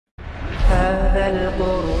هذا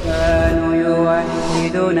القرآن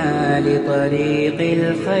يوحدنا لطريق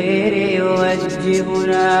الخير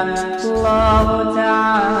يوجهنا الله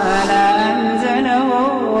تعالى أنزله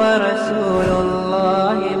ورسول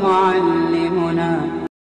الله معلمنا.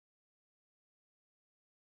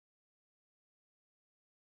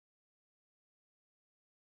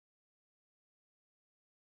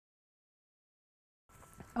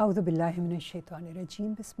 A'udhu billahi minash shaitani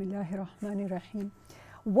rajeem. Bismillahir Rahmanir Rahim.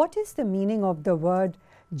 What is the meaning of the word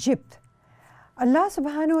jibt? Allah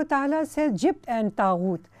subhanahu wa ta'ala says jibt and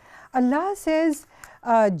taghut. Allah says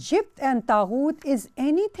jibt and taghut is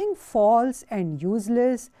anything false and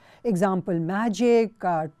useless. Example, magic,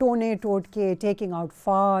 tone totke, taking out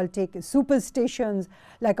fall, superstitions,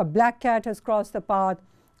 like a black cat has crossed the path,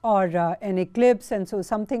 or an eclipse and so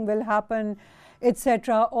something will happen,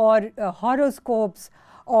 etc. Or horoscopes,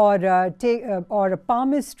 or a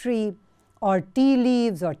palmistry, or tea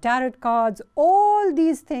leaves, or tarot cards, all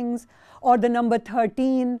these things, or the number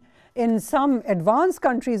 13. In some advanced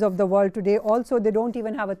countries of the world today also, they don't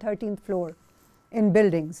even have a 13th floor in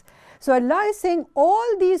buildings. So Allah is saying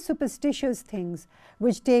all these superstitious things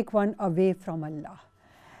which take one away from Allah.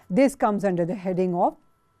 This comes under the heading of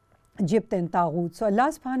jibt and taghut. So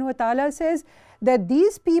Allah subhanahu wa ta'ala says that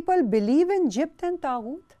these people believe in jibt and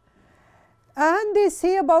taghut, and they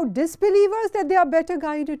say about disbelievers that they are better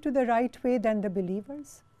guided to the right way than the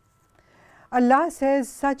believers. Allah says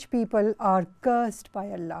such people are cursed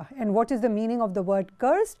by Allah. And what is the meaning of the word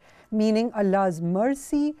cursed? Meaning Allah's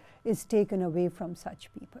mercy is taken away from such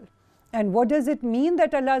people. And what does it mean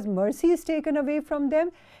that Allah's mercy is taken away from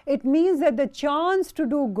them? It means that the chance to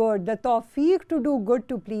do good, the tawfiq to do good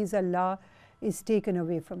to please Allah is taken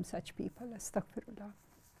away from such people. Astaghfirullah.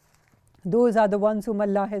 Those are the ones whom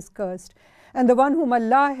Allah has cursed. And the one whom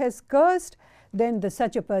Allah has cursed, then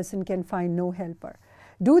such a person can find no helper.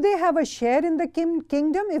 Do they have a share in the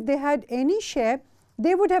kingdom? If they had any share,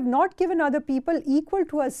 they would have not given other people equal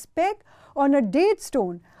to a speck on a date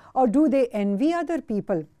stone. Or do they envy other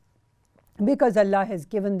people because Allah has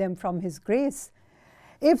given them from His grace?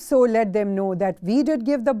 If so, let them know that we did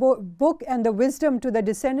give the book and the wisdom to the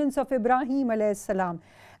descendants of Ibrahim alayhi salam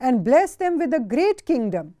and bless them with a great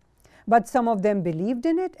kingdom. But some of them believed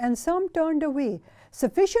in it and some turned away.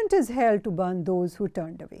 Sufficient is hell to burn those who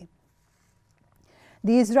turned away.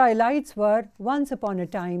 The Israelites were once upon a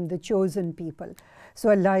time the chosen people. So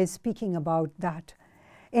Allah is speaking about that.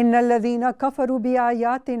 Inna alladhina kafaru bi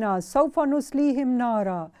ayatina sawfa nuslihim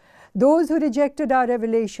nara. Those who rejected our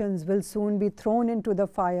revelations will soon be thrown into the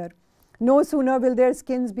fire. No sooner will their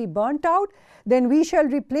skins be burnt out than we shall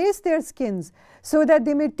replace their skins so that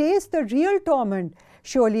they may taste the real torment.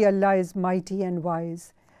 Surely Allah is mighty and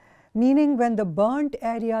wise. Meaning when the burnt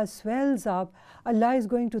area swells up, Allah is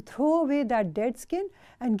going to throw away that dead skin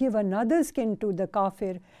and give another skin to the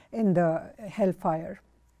kafir in the hellfire.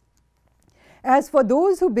 As for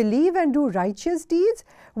those who believe and do righteous deeds,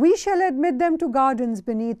 we shall admit them to gardens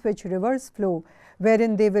beneath which rivers flow,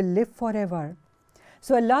 wherein they will live forever.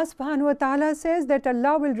 So Allah subhanahu wa ta'ala says that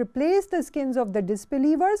Allah will replace the skins of the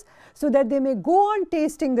disbelievers so that they may go on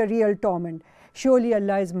tasting the real torment. Surely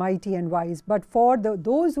Allah is mighty and wise. But for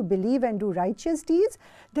those who believe and do righteous deeds,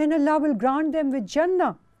 then Allah will grant them with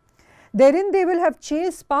Jannah. Therein they will have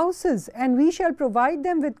chaste spouses, and we shall provide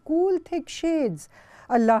them with cool, thick shades.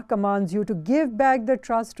 Allah commands you to give back the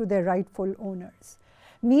trust to their rightful owners.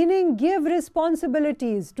 Meaning, give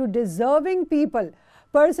responsibilities to deserving people.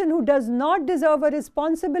 Person who does not deserve a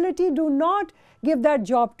responsibility, do not give that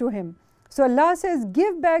job to him. So Allah says,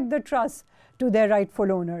 give back the trust to their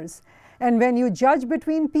rightful owners. And when you judge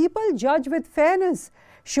between people, judge with fairness.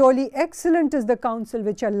 Surely excellent is the counsel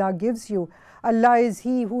which Allah gives you. Allah is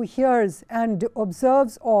He who hears and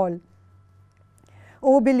observes all.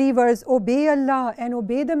 O believers, obey Allah and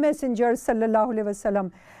obey the Messenger sallallahu alaihi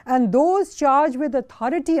wasallam and those charged with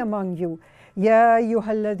authority among you. Ya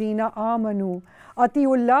ayyuhalladhina amanu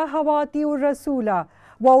atiullaha wa atiur rasula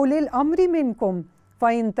wa ulil amri minkum fa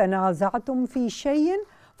in tanaza'tum fi shay'in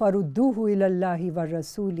farudduhu ila Allahi wa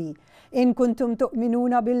rasuli in kuntum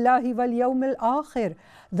tu'minuna billahi wal yawmil akhir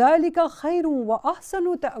dhalika khayrun wa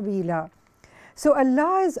ahsanu ta'wila. So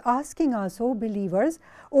Allah is asking us, O believers,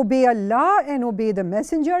 obey Allah and obey the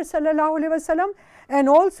Messenger sallallahu alaihi wasallam and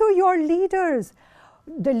also your leaders.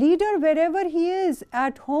 The leader, wherever he is,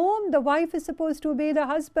 at home, the wife is supposed to obey the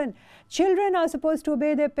husband. Children are supposed to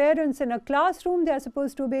obey their parents. In a classroom, they are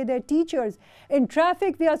supposed to obey their teachers. In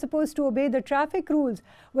traffic, we are supposed to obey the traffic rules.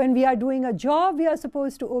 When we are doing a job, we are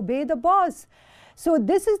supposed to obey the boss. So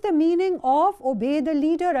this is the meaning of obey the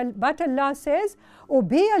leader. But Allah says,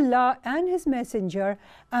 obey Allah and His Messenger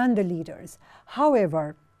and the leaders.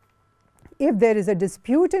 However, If there is a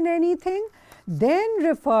dispute in anything, then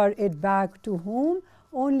refer it back to whom?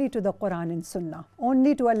 Only to the Quran and Sunnah,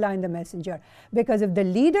 only to Allah and the Messenger. Because if the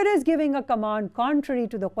leader is giving a command contrary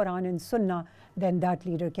to the Quran and Sunnah, then that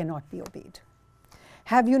leader cannot be obeyed.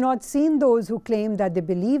 Have you not seen those who claim that they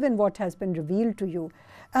believe in what has been revealed to you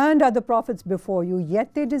and other prophets before you,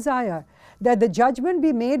 yet they desire that the judgment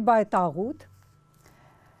be made by Taghut,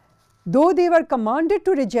 though they were commanded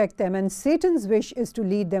to reject them, and Satan's wish is to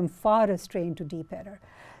lead them far astray into deep error.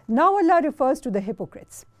 Now Allah refers to the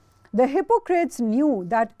hypocrites. The hypocrites knew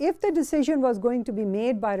that if the decision was going to be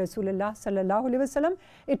made by Rasulullah sallallahu alaihi wasallam,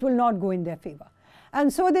 it will not go in their favor.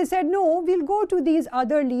 And so they said, no, we'll go to these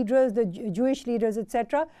other leaders, the Jewish leaders,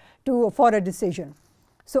 etc., for a decision.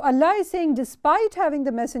 So Allah is saying, despite having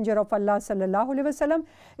the Messenger of Allah sallallahu alaihi wasallam,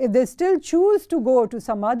 if they still choose to go to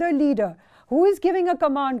some other leader who is giving a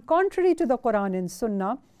command contrary to the Quran and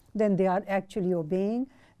Sunnah, then they are actually obeying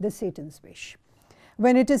the Satan's wish.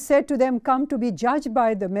 When it is said to them, come to be judged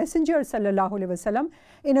by the Messenger sallallahu alaihi wasallam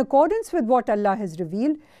in accordance with what Allah has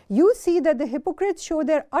revealed, you see that the hypocrites show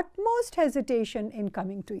their utmost hesitation in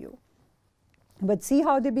coming to you. But see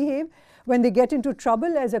how they behave. When they get into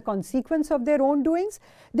trouble as a consequence of their own doings,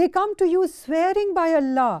 they come to you swearing by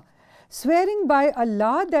Allah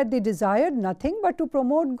that they desired nothing but to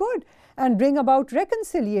promote good and bring about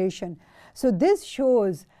reconciliation. So this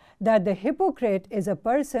shows that the hypocrite is a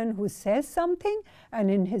person who says something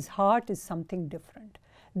and in his heart is something different.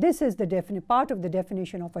 This is the part of the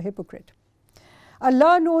definition of a hypocrite.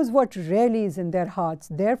 Allah knows what really is in their hearts.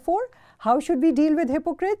 Therefore, how should we deal with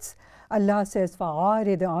hypocrites? Allah says,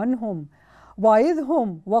 فَعَارِضْ عَنْهُمْ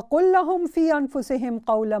وَإِذْهُمْ وَقُلْ لَهُمْ فِي أَنفُسِهِمْ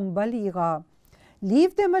قَوْلًا بَلِيغًا.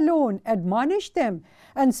 Leave them alone, admonish them,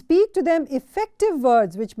 and speak to them effective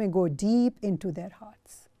words which may go deep into their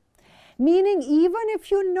hearts. Meaning, even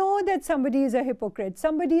if you know that somebody is a hypocrite,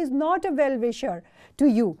 somebody is not a well-wisher to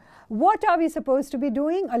you, what are we supposed to be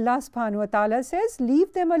doing? Allah subhanahu wa ta'ala says,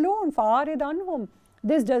 leave them alone, فَعَارِضْ عَنْهُمْ.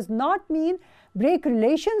 This does not mean break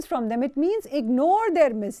relations from them. It means ignore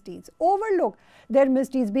their misdeeds, overlook their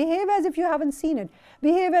misdeeds, behave as if you haven't seen it,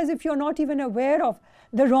 behave as if you're not even aware of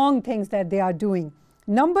the wrong things that they are doing.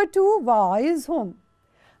 Number two, وَعِظْهُمْ.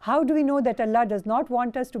 How do we know that Allah does not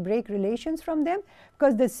want us to break relations from them?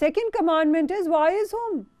 Because the second commandment is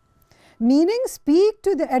وَعِظْهُمْ, meaning speak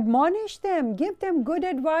to them, admonish them, give them good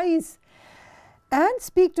advice, and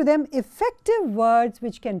speak to them effective words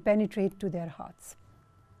which can penetrate to their hearts.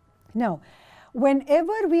 Now,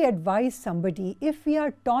 whenever we advise somebody, if we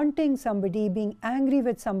are taunting somebody, being angry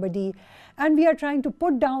with somebody, and we are trying to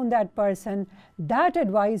put down that person, that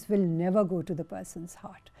advice will never go to the person's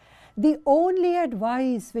heart. The only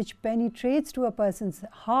advice which penetrates to a person's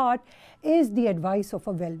heart is the advice of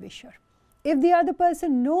a well-wisher. If the other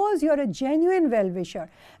person knows you're a genuine well-wisher,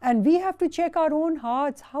 and we have to check our own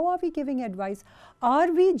hearts, how are we giving advice?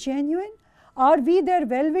 Are we genuine? Are we their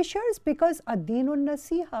well-wishers? Because ad-deenun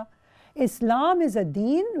nasiha. Islam is a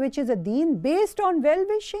deen which is a deen based on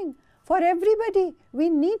well-wishing for everybody. We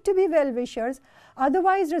need to be well-wishers.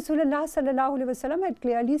 Otherwise, Rasulullah sallallahu alaihi wasallam had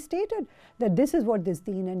clearly stated that this is what this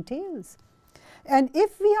deen entails. And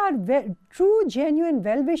if we are true, genuine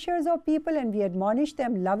well-wishers of people and we admonish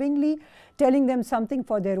them lovingly, telling them something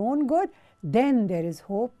for their own good, then there is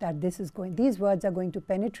hope that these words are going to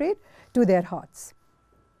penetrate to their hearts.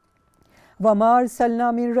 وَمَا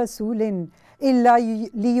أَرْسَلْنَا مِن رَسُولٍ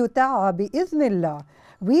إِلَّا لِيُطَاعَ بِإِذْنِ اللَّهِ.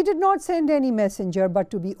 We did not send any messenger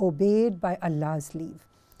but to be obeyed by Allah's leave.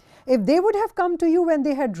 If they would have come to you when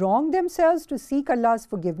they had wronged themselves to seek Allah's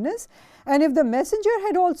forgiveness, and if the messenger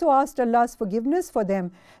had also asked Allah's forgiveness for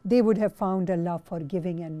them, they would have found Allah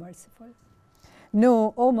forgiving and merciful.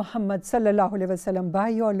 No, O Muhammad sallallahu alaihi wasallam, by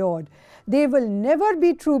your Lord, they will never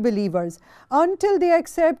be true believers until they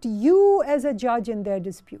accept you as a judge in their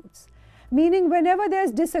disputes. Meaning, whenever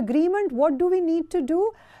there's disagreement, what do we need to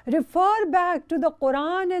do? Refer back to the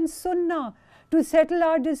Quran and Sunnah to settle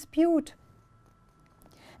our dispute.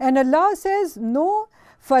 And Allah says, no,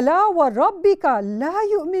 فَلَا وَرَبِّكَ لَا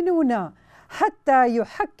يُؤْمِنُونَ حَتَّى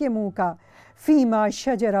يُحَكِّمُوكَ فِي مَا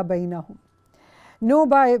شَجَرَ بَيْنَهُمْ. No,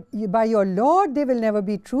 by your Lord, they will never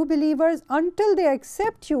be true believers until they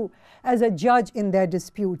accept you as a judge in their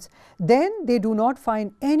disputes. Then they do not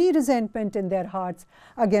find any resentment in their hearts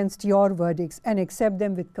against your verdicts and accept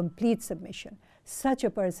them with complete submission. Such a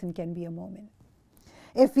person can be a mu'min.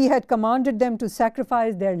 If we had commanded them to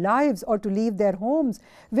sacrifice their lives or to leave their homes,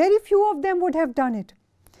 very few of them would have done it.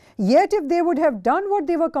 Yet if they would have done what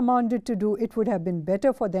they were commanded to do, it would have been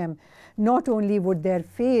better for them. Not only would their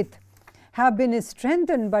faith have been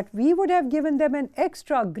strengthened, but we would have given them an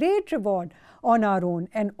extra great reward on our own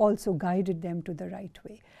and also guided them to the right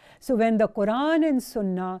way. So when the Quran and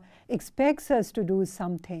Sunnah expects us to do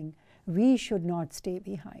something, we should not stay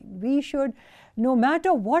behind. We should, no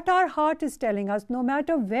matter what our heart is telling us, no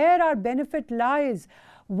matter where our benefit lies,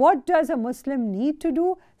 what does a Muslim need to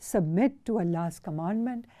do? Submit to Allah's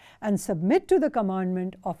commandment and submit to the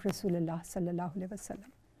commandment of Rasulullah sallallahu alaihi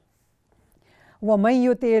wasallam.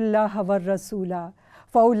 وَمَن يُطِعِ اللَّهَ وَالرَّسُولَ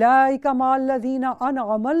فَأُولَٰئِكَ مَعَ الَّذِينَ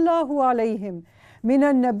أَنْعَمَ اللَّهُ عَلَيْهِمْ مِنَ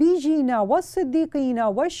النَّبِيِّينَ وَالصِّدِّيقِينَ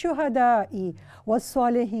وَالشُّهَدَاءِ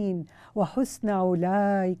وَالصَّالِحِينَ وَحُسْنَ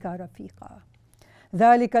أُولَٰئِكَ رَفِيقًا.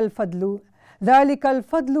 ذَلِكَ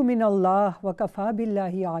الْفَضْلُ مِنَ اللَّهِ وَكَفَى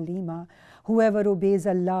بِاللَّهِ عَلِيمًا. Whoever obeys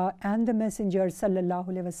Allah and the Messenger sallallahu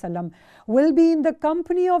alaihi wasallam will be in the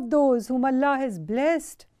company of those whom Allah has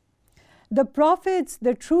blessed. The prophets,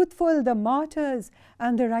 the truthful, the martyrs,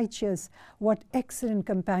 and the righteous, what excellent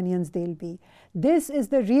companions they'll be. This is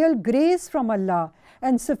the real grace from Allah,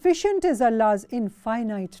 and sufficient is Allah's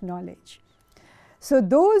infinite knowledge. So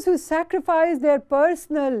those who sacrifice their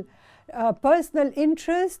personal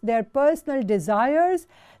interests, their personal desires,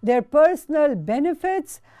 their personal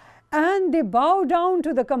benefits, and they bow down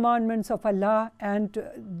to the commandments of Allah and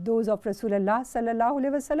those of Rasulullah sallallahu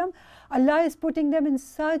alaihi wasallam, Allah is putting them in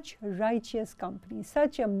such righteous company,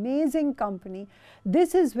 such amazing company.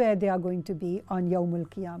 This is where they are going to be on Yawmul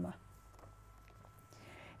Qiyamah.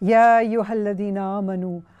 Ya ayyuhalladhina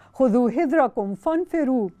amanu khudhu hidrakum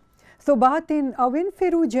fanfiru thubatin aw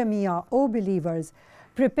infiru jamia. O believers,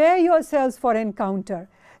 prepare yourselves for encounter.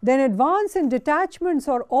 Then advance in detachments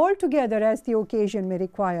or all together as the occasion may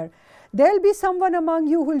require. There'll be someone among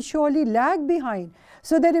you who will surely lag behind,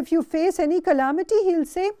 so that if you face any calamity, he'll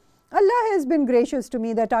say, Allah has been gracious to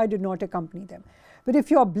me that I did not accompany them. But if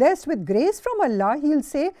you are blessed with grace from Allah, he'll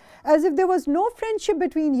say, as if there was no friendship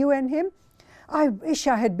between you and him, I wish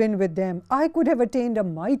I had been with them. I could have attained a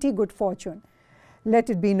mighty good fortune. Let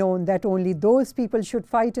it be known that only those people should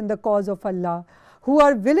fight in the cause of Allah who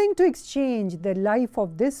are willing to exchange the life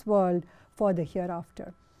of this world for the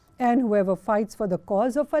hereafter. And whoever fights for the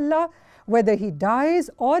cause of Allah, whether he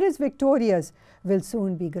dies or is victorious, will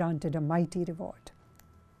soon be granted a mighty reward.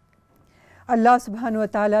 Allah subhanahu wa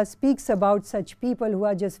ta'ala speaks about such people who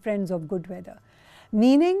are just friends of good weather.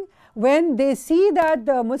 Meaning, when they see that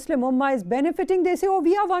the Muslim Ummah is benefiting, they say, oh,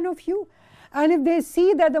 we are one of you. And if they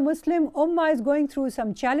see that the Muslim Ummah is going through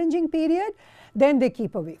some challenging period, then they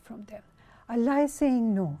keep away from them. Allah is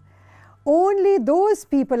saying no. Only those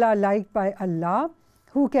people are liked by Allah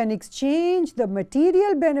who can exchange the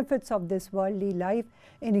material benefits of this worldly life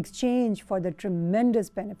in exchange for the tremendous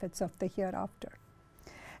benefits of the hereafter.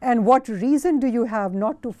 And what reason do you have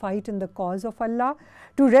not to fight in the cause of Allah,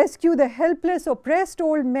 to rescue the helpless, oppressed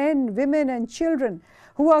old men, women, and children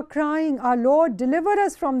who are crying, our Lord, deliver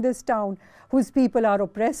us from this town whose people are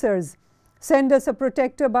oppressors. Send us a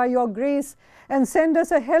protector by your grace and send us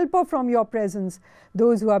a helper from your presence.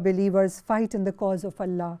 Those who are believers fight in the cause of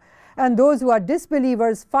Allah, and those who are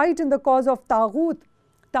disbelievers fight in the cause of Taghut.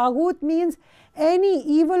 Taghut means any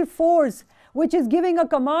evil force which is giving a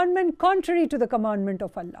commandment contrary to the commandment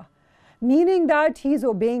of Allah, meaning that he is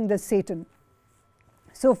obeying the Satan.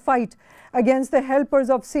 So fight against the helpers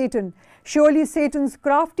of Satan. Surely Satan's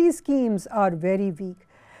crafty schemes are very weak.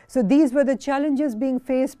 So these were the challenges being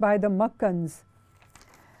faced by the Makkans.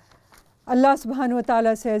 Allah subhanahu wa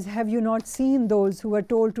ta'ala says, have you not seen those who were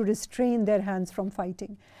told to restrain their hands from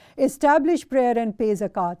fighting, establish prayer and pay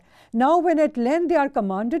zakat? Now when at length they are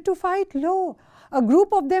commanded to fight, lo, a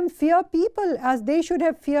group of them fear people as they should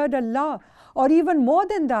have feared Allah, or even more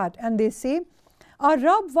than that. And they say, our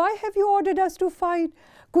Rabb, why have you ordered us to fight?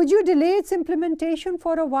 Could you delay its implementation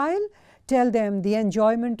for a while? Tell them the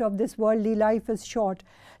enjoyment of this worldly life is short.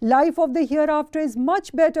 Life of the hereafter is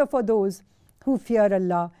much better for those who fear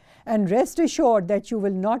Allah. And rest assured that you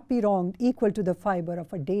will not be wronged equal to the fiber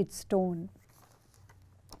of a date stone.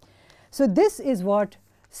 So this is what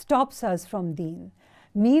stops us from deen.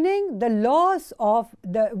 Meaning the loss of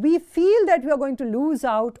we feel that we are going to lose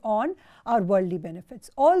out on our worldly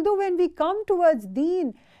benefits. Although when we come towards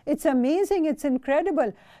deen, it's amazing, it's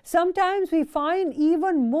incredible. Sometimes we find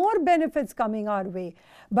even more benefits coming our way.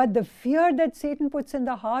 But the fear that Satan puts in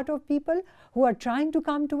the heart of people who are trying to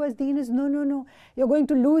come towards deen is, no, no, no, you're going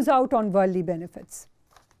to lose out on worldly benefits.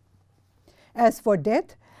 As for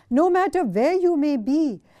death, no matter where you may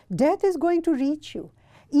be, death is going to reach you.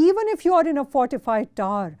 Even if you are in a fortified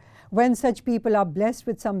tower, when such people are blessed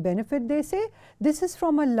with some benefit, they say, this is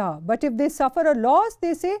from Allah. But if they suffer a loss,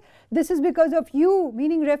 they say, this is because of you,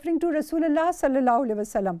 meaning referring to Rasulullah sallallahu alaihi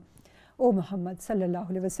wasallam. O Muhammad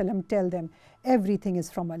sallallahu alaihi wasallam, tell them, everything is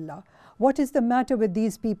from Allah. What is the matter with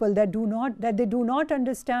these people that they do not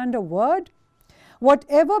understand a word?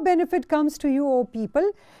 Whatever benefit comes to you, O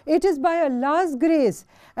people, it is by Allah's grace,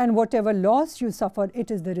 and whatever loss you suffer,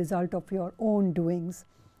 it is the result of your own doings.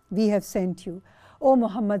 We have sent you, O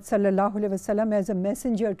Muhammad sallallahu alaihi wasallam, as a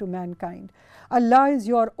messenger to mankind. Allah is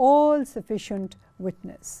your all-sufficient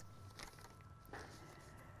witness.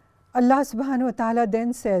 Allah subhanahu wa ta'ala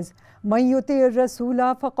then says, مَنْ يُطِعِ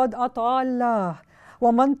الرَّسُولَ فَقَدْ أَطَاعَ اللَّهَ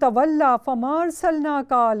وَمَنْ تَوَلَّى فَمَا أَرْسَلْنَاكَ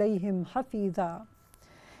عَلَيْهِمْ حَفِيظًا.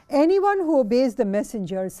 Anyone who obeys the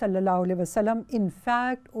Messenger sallallahu alaihi wasallam, in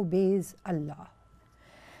fact obeys Allah.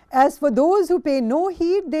 As for those who pay no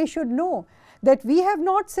heed, they should know that we have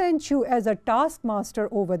not sent you as a taskmaster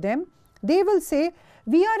over them. They will say,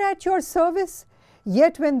 we are at your service.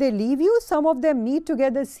 Yet when they leave you, some of them meet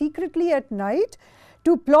together secretly at night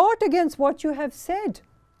to plot against what you have said.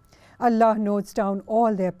 Allah notes down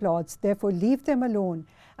all their plots. Therefore leave them alone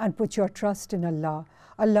and put your trust in Allah.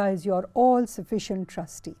 Allah is your all-sufficient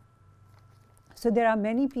trustee. So there are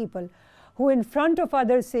many people who in front of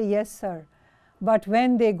others say, yes, sir. But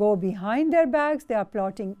when they go behind their backs, they are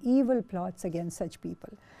plotting evil plots against such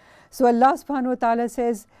people. So Allah subhanahu wa ta'ala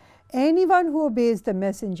says, anyone who obeys the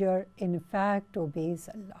messenger, in fact, obeys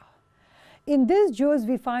Allah. In this juz,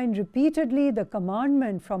 we find repeatedly the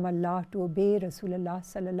commandment from Allah to obey Rasulullah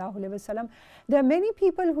sallallahu alaihi wasallam. There are many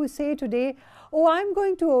people who say today, oh, I'm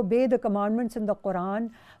going to obey the commandments in the Quran,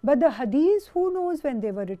 but the Hadith, who knows when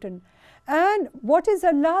they were written? And what is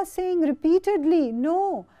Allah saying repeatedly?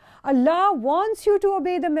 No, Allah wants you to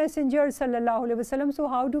obey the Messenger sallallahu alaihi wasallam. So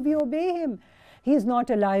how do we obey him? He is not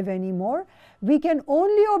alive anymore. We can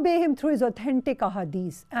only obey him through his authentic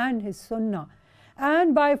ahadith and his sunnah,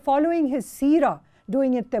 and by following his seerah,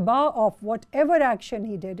 doing ittiba of whatever action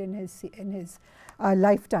he did in his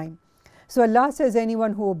lifetime. So Allah says,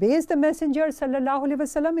 anyone who obeys the Messenger sallallahu alaihi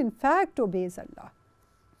wasallam, in fact obeys Allah.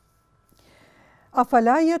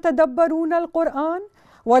 أَفَلَا يَتَدَبَّرُونَ الْقُرْآنَ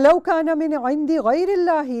وَلَوْ كَانَ مِنْ عِنْدِ غَيْرِ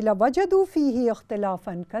اللَّهِ لَوَجَدُوا فِيهِ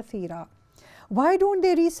اخْتِلَافًا كَثِيرًا. Why don't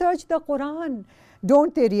they research the Quran?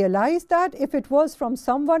 Don't they realize that if it was from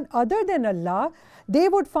someone other than Allah, they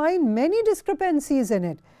would find many discrepancies in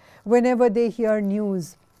it? Whenever they hear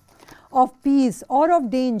news of peace or of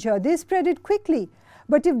danger, they spread it quickly.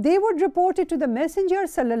 But if they would report it to the Messenger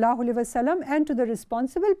sallallahu alaihi wasallam and to the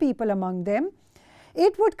responsible people among them,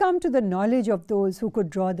 it would come to the knowledge of those who could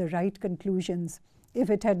draw the right conclusions. If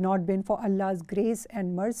it had not been for Allah's grace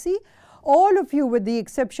and mercy, all of you, with the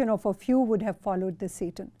exception of a few, would have followed the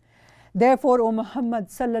Satan. Therefore, O Muhammad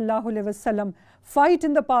sallallahu alaihi wasallam, fight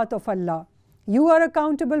in the path of Allah. You are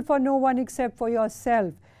accountable for no one except for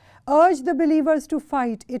yourself. Urge the believers to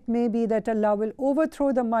fight. It may be that Allah will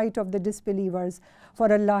overthrow the might of the disbelievers,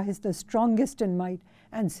 for Allah is the strongest in might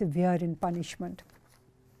and severe in punishment.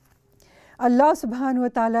 Allah subhanahu wa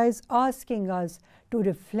ta'ala is asking us to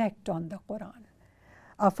reflect on the Quran.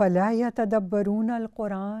 أَفَلَا يَتَدَبَّرُونَ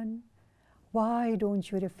الْقُرْآنَ. Why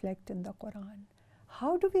don't you reflect in the Quran?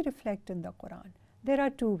 How do we reflect in the Quran? There are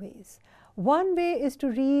two ways. One way is to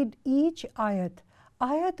read each ayat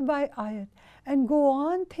by ayat, and go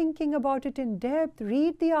on thinking about it in depth.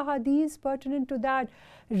 Read the ahadith pertinent to that.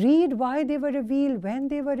 Read why they were revealed, when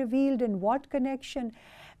they were revealed, in what connection,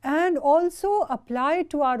 and also apply it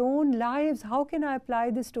to our own lives. How can I apply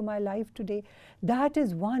this to my life today? That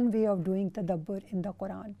is one way of doing tadabbur in the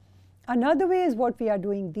Quran. Another way is what we are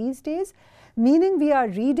doing these days, meaning we are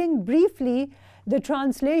reading briefly the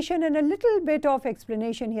translation and a little bit of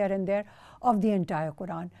explanation here and there of the entire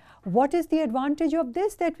Quran. What is the advantage of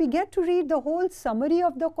this? That we get to read the whole summary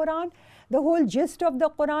of the Quran, the whole gist of the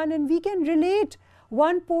Quran, and we can relate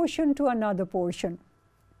one portion to another portion.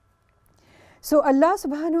 So Allah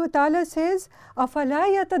subhanahu wa ta'ala says,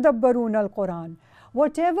 أَفَلَا يَتَدَبَّرُونَ الْقُرْآنَ.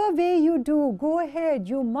 Whatever way you do, go ahead,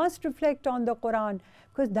 you must reflect on the Quran,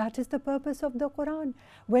 because that is the purpose of the Quran.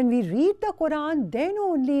 When we read the Quran, then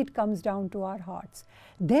only it comes down to our hearts.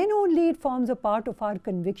 Then only it forms a part of our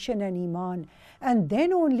conviction and iman. And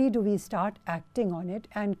then only do we start acting on it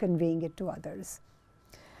and conveying it to others.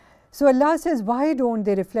 So Allah says, why don't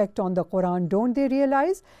they reflect on the Quran? Don't they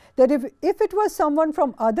realize that if it was someone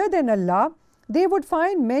from other than Allah, they would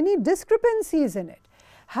find many discrepancies in it.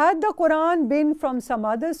 Had the Quran been from some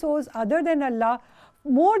other source other than Allah,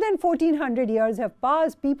 more than 1400 years have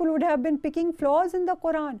passed, people would have been picking flaws in the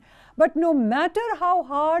Quran. But no matter how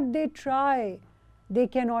hard they try, they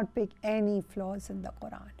cannot pick any flaws in the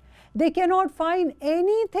Quran. They cannot find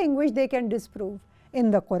anything which they can disprove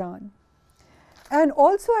in the Quran. And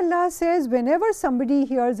also Allah says, whenever somebody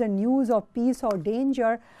hears a news of peace or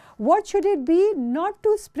danger, what should it be? Not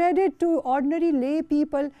to spread it to ordinary lay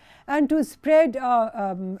people and to spread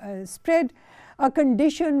a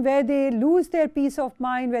condition where they lose their peace of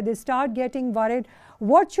mind, where they start getting worried.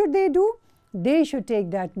 What should they do? They should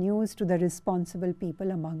take that news to the responsible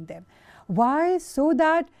people among them. Why? So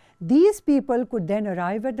that these people could then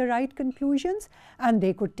arrive at the right conclusions and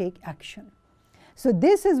they could take action. So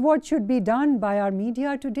this is what should be done by our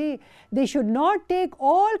media today. They should not take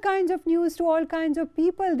all kinds of news to all kinds of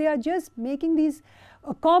people. They are just making these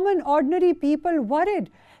common, ordinary people worried.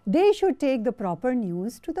 They should take the proper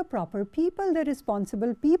news to the proper people, the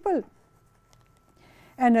responsible people.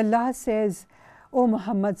 And Allah says, O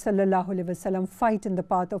Muhammad sallallahu alaihi wasallam, fight in the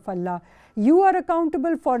path of Allah. You are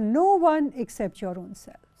accountable for no one except your own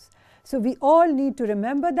selves. So we all need to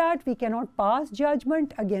remember that. We cannot pass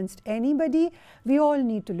judgment against anybody. We all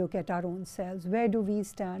need to look at our own selves. Where do we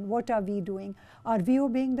stand? What are we doing? Are we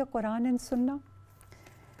obeying the Quran and Sunnah?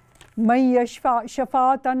 مَن يَشْفَعْ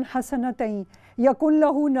شَفَاعَةً حَسَنَةً يَكُنْ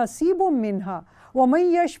لَهُ نَصِيبٌ مِّنْهَا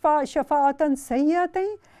وَمَن يَشْفَعْ شَفَاعَةً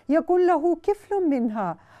سَيِّئَةً يَكُنْ لَهُ كِفْلٌ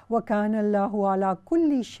مِّنْهَا وَكَانَ اللَّهُ عَلَى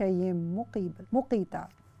كُلِّ شَيْءٍ مُقِيتًا.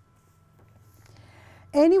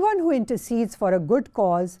 Anyone who intercedes for a good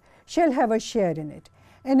cause shall have a share in it,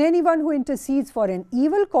 and anyone who intercedes for an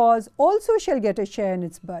evil cause also shall get a share in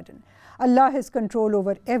its burden. Allah has control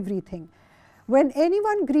over everything. When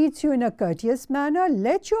anyone greets you in a courteous manner,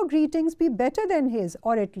 let your greetings be better than his,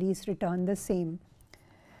 or at least return the same.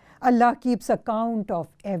 Allah keeps account of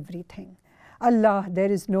everything. Allah,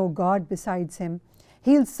 there is no God besides Him.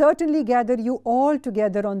 He'll certainly gather you all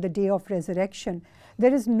together on the day of resurrection.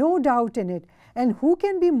 There is no doubt in it. And who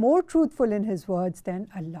can be more truthful in his words than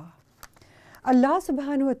Allah? Allah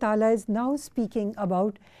subhanahu wa ta'ala is now speaking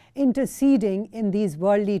about interceding in these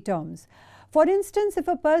worldly terms. For instance, if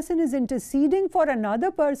a person is interceding for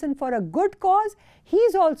another person for a good cause, he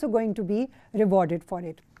is also going to be rewarded for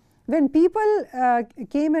it. When people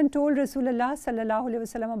came and told Rasulullah sallallahu alaihi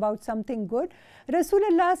wasallam about something good,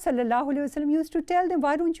 Rasulullah sallallahu alaihi wasallam used to tell them,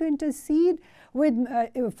 why don't you intercede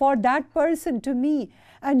for that person to me,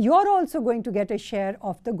 and you're also going to get a share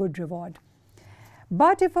of the good reward.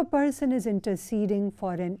 But if a person is interceding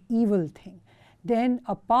for an evil thing, then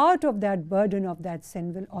a part of that burden of that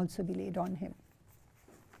sin will also be laid on him.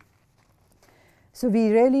 So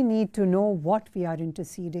we really need to know what we are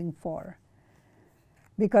interceding for.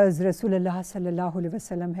 Because Rasulullah sallallahu alaihi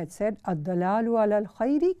wasallam had said, "Ad-dalalu ala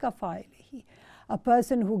al-khayri kafa'ilihi." A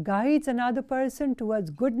person who guides another person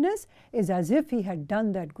towards goodness is as if he had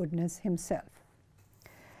done that goodness himself.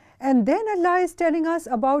 And then Allah is telling us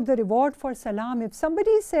about the reward for salam. If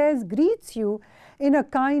somebody greets you in a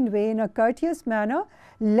kind way, in a courteous manner,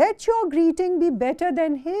 let your greeting be better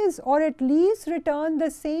than his, or at least return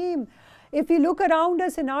the same. If we look around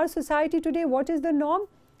us in our society today, what is the norm?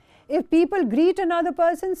 If people greet another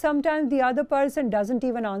person, sometimes the other person doesn't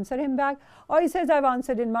even answer him back, or he says, I've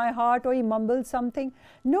answered in my heart, or he mumbles something.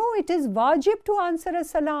 No, it is wajib to answer a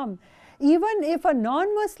salam. Even if a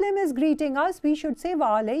non-Muslim is greeting us, we should say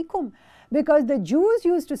wa alaikum, because the Jews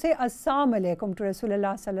used to say assalamu alaikum to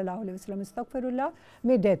Rasulullah sallallahu alaihi wasallam, astaghfirullah,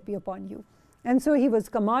 may death be upon you. And so he was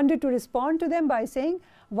commanded to respond to them by saying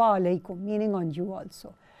wa alaikum, meaning on you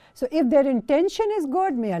also. So if their intention is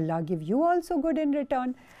good, may Allah give you also good in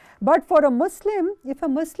return. But for a Muslim, if a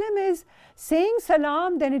Muslim is saying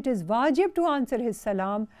salam, then it is wajib to answer his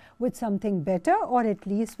salam with something better, or at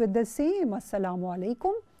least with the same, assalamu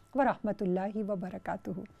alaikum wa rahmatullahi wa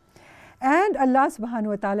barakatuhu. And Allah subhanahu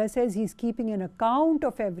wa ta'ala says He's keeping an account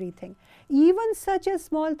of everything. Even such a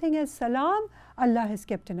small thing as salam, Allah has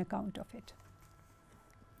kept an account of it.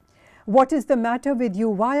 What is the matter with you?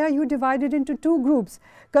 Why are you divided into two groups?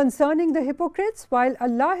 Concerning the hypocrites, while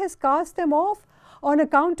Allah has cast them off on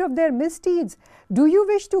account of their misdeeds, do you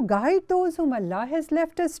wish to guide those whom Allah has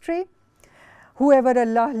left astray? Whoever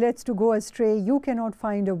Allah lets to go astray, you cannot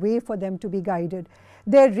find a way for them to be guided.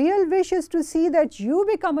 Their real wish is to see that you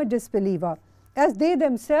become a disbeliever, as they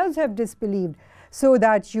themselves have disbelieved, so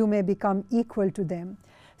that you may become equal to them,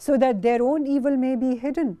 so that their own evil may be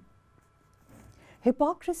hidden.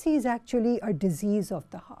 Hypocrisy is actually a disease of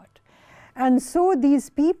the heart. And so these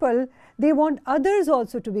people, they want others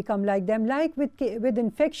also to become like them. Like with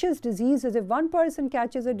infectious diseases, if one person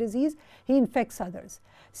catches a disease, he infects others.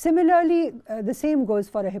 Similarly, the same goes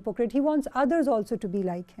for a hypocrite. He wants others also to be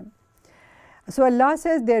like him. So Allah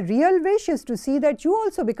says their real wish is to see that you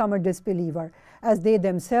also become a disbeliever, as they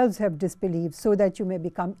themselves have disbelieved, so that you may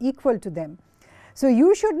become equal to them. So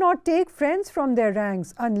you should not take friends from their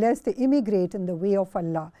ranks unless they immigrate in the way of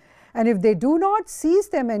Allah. And if they do not, seize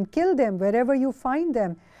them and kill them wherever you find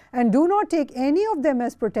them. And do not take any of them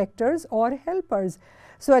as protectors or helpers.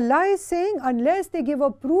 So Allah is saying, unless they give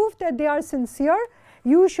a proof that they are sincere,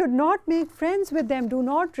 you should not make friends with them. Do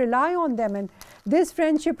not rely on them. And this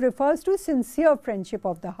friendship refers to sincere friendship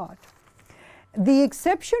of the heart. The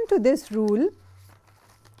exception to this rule,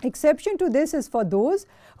 exception to this is for those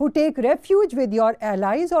who take refuge with your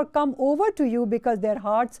allies or come over to you because their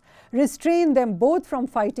hearts restrain them both from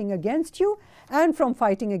fighting against you and from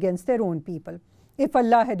fighting against their own people. If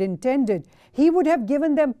Allah had intended, He would have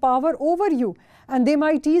given them power over you, and they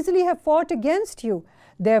might easily have fought against you.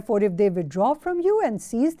 Therefore, if they withdraw from you and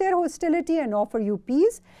cease their hostility and offer you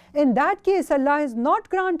peace, in that case Allah has not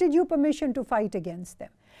granted you permission to fight against them.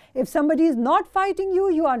 If somebody is not fighting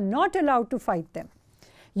you, you are not allowed to fight them.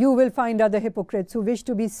 You will find other hypocrites who wish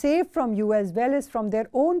to be safe from you as well as from their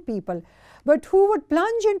own people, but who would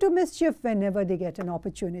plunge into mischief whenever they get an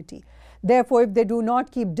opportunity. Therefore, if they do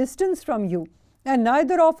not keep distance from you, and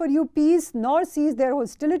neither offer you peace nor cease their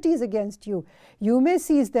hostilities against you, you may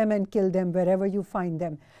seize them and kill them wherever you find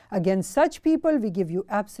them. Against such people, we give you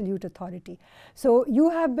absolute authority. So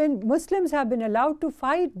Muslims have been allowed to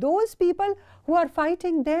fight those people who are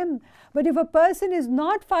fighting them. But if a person is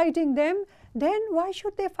not fighting them, then why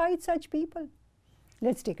should they fight such people?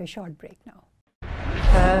 Let's take a short break now.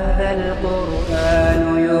 هذا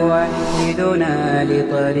القرآن يوحدنا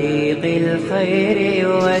لطريق الخير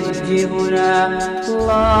يوجهنا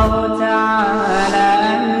الله تعالى